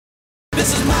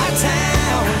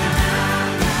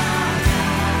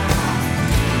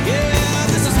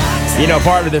You know,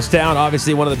 part of this town,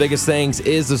 obviously one of the biggest things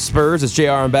is the Spurs. It's JR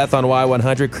and Beth on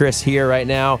Y100. Chris here right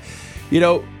now. You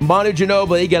know, Manu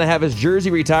Ginobili going to have his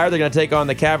jersey retired. They're going to take on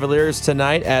the Cavaliers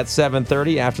tonight at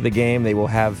 7:30. After the game, they will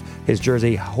have his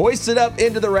jersey hoisted up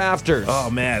into the rafters. Oh,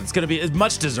 man, it's going to be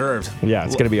much deserved. Yeah,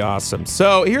 it's going to be awesome.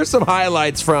 So here's some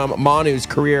highlights from Manu's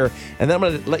career, and then I'm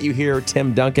going to let you hear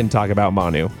Tim Duncan talk about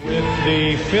Manu. With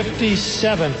the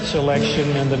 57th selection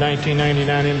in the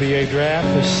 1999 NBA Draft,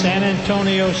 the San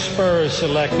Antonio Spurs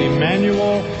select Manu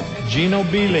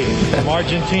Ginobili from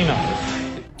Argentina.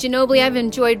 Ginobili, I've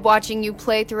enjoyed watching you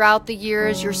play throughout the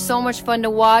years. You're so much fun to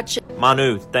watch.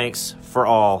 Manu, thanks for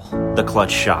all the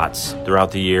clutch shots throughout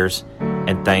the years,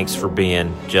 and thanks for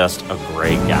being just a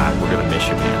great guy. We're going to miss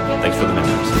you, man. Thanks for the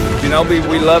memories. Ginobili,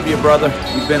 we love you, brother.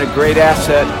 You've been a great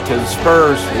asset to the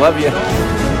Spurs. Love you. The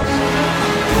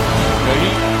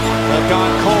Heat have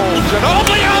gone cold.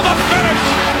 Ginobili on the finish.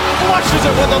 Flushes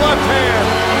it with the left hand.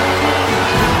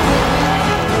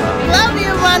 Love you,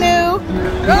 Manu.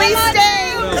 Please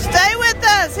stay with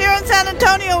us here in San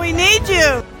Antonio. We need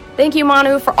you. Thank you,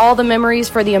 Manu, for all the memories,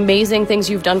 for the amazing things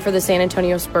you've done for the San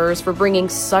Antonio Spurs, for bringing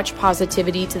such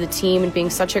positivity to the team and being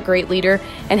such a great leader.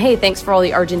 And hey, thanks for all the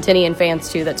Argentinian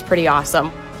fans, too. That's pretty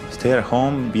awesome. Stay at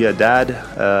home, be a dad,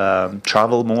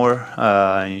 travel more,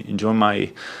 enjoy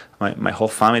my whole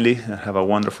family. I have a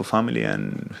wonderful family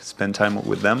and spend time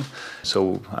with them.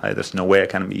 So there's no way I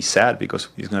can be sad because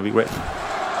he's going to be great.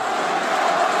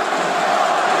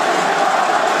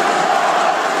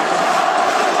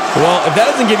 Well, if that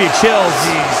doesn't give you chills,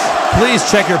 please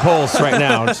check your pulse right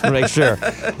now, just to make sure.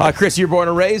 Chris, you're born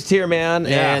and raised here, man,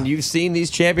 and you've seen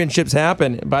these championships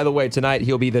happen. By the way, tonight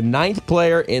he'll be the 9th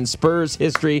player in Spurs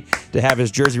history to have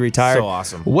his jersey retired. So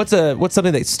awesome. What's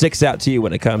something that sticks out to you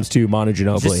when it comes to Manu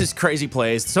Ginobili? Just his crazy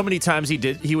plays. So many times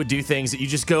he would do things that you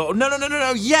just go, no,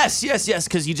 yes,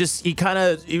 because he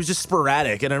was just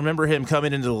sporadic. And I remember him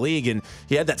coming into the league and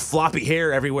he had that floppy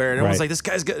hair everywhere, and everyone's like, this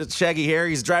guy's got shaggy hair.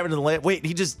 He's driving to the lane. Wait,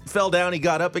 he just fell down. He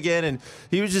got up again, and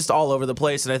he was just all over the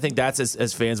place. And I think that's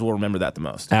as fans will remember that the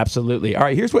most. Absolutely. All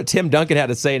right, here's what Tim Duncan had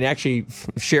to say, and actually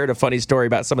shared a funny story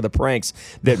about some of the pranks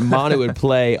that Manu would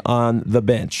play on the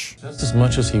bench. Just as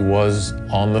much as he was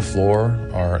on the floor,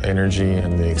 our energy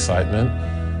and the excitement,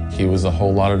 he was a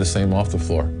whole lot of the same off the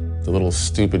floor. The little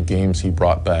stupid games he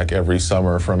brought back every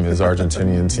summer from his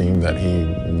Argentinian team that he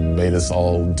made us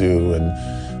all do, and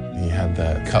he had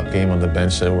that cup game on the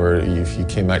bench where he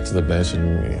came back to the bench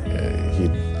and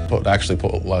he'd actually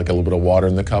put like a little bit of water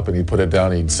in the cup, and he'd put it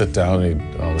down, he'd sit down,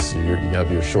 and so you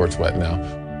have your shorts wet now.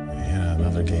 Yeah,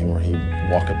 another game where he'd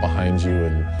walk up behind you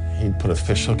and he'd put a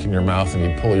fish hook in your mouth and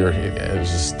he'd pull your hair. It was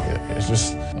just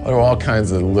there were all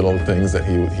kinds of little things that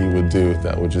he would do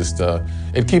that would just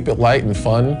it'd keep it light and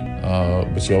fun,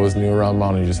 but you always knew around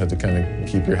Manu you just had to kind of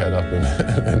keep your head up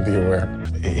and be aware.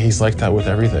 He's like that with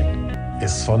everything.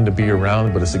 It's fun to be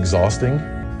around, but it's exhausting.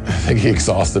 I think he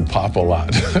exhausted Pop a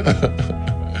lot,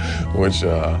 which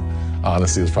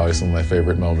honestly is probably some of my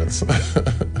favorite moments.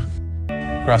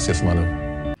 Gracias,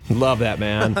 Manu. Love that,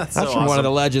 man. That's so from awesome. One of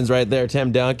the legends right there,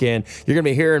 Tim Duncan. You're going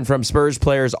to be hearing from Spurs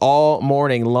players all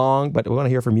morning long, but we want to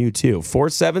hear from you too.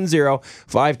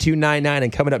 470-5299.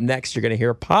 And coming up next, you're going to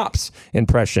hear Pop's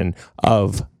impression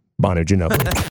of Manu Ginobili.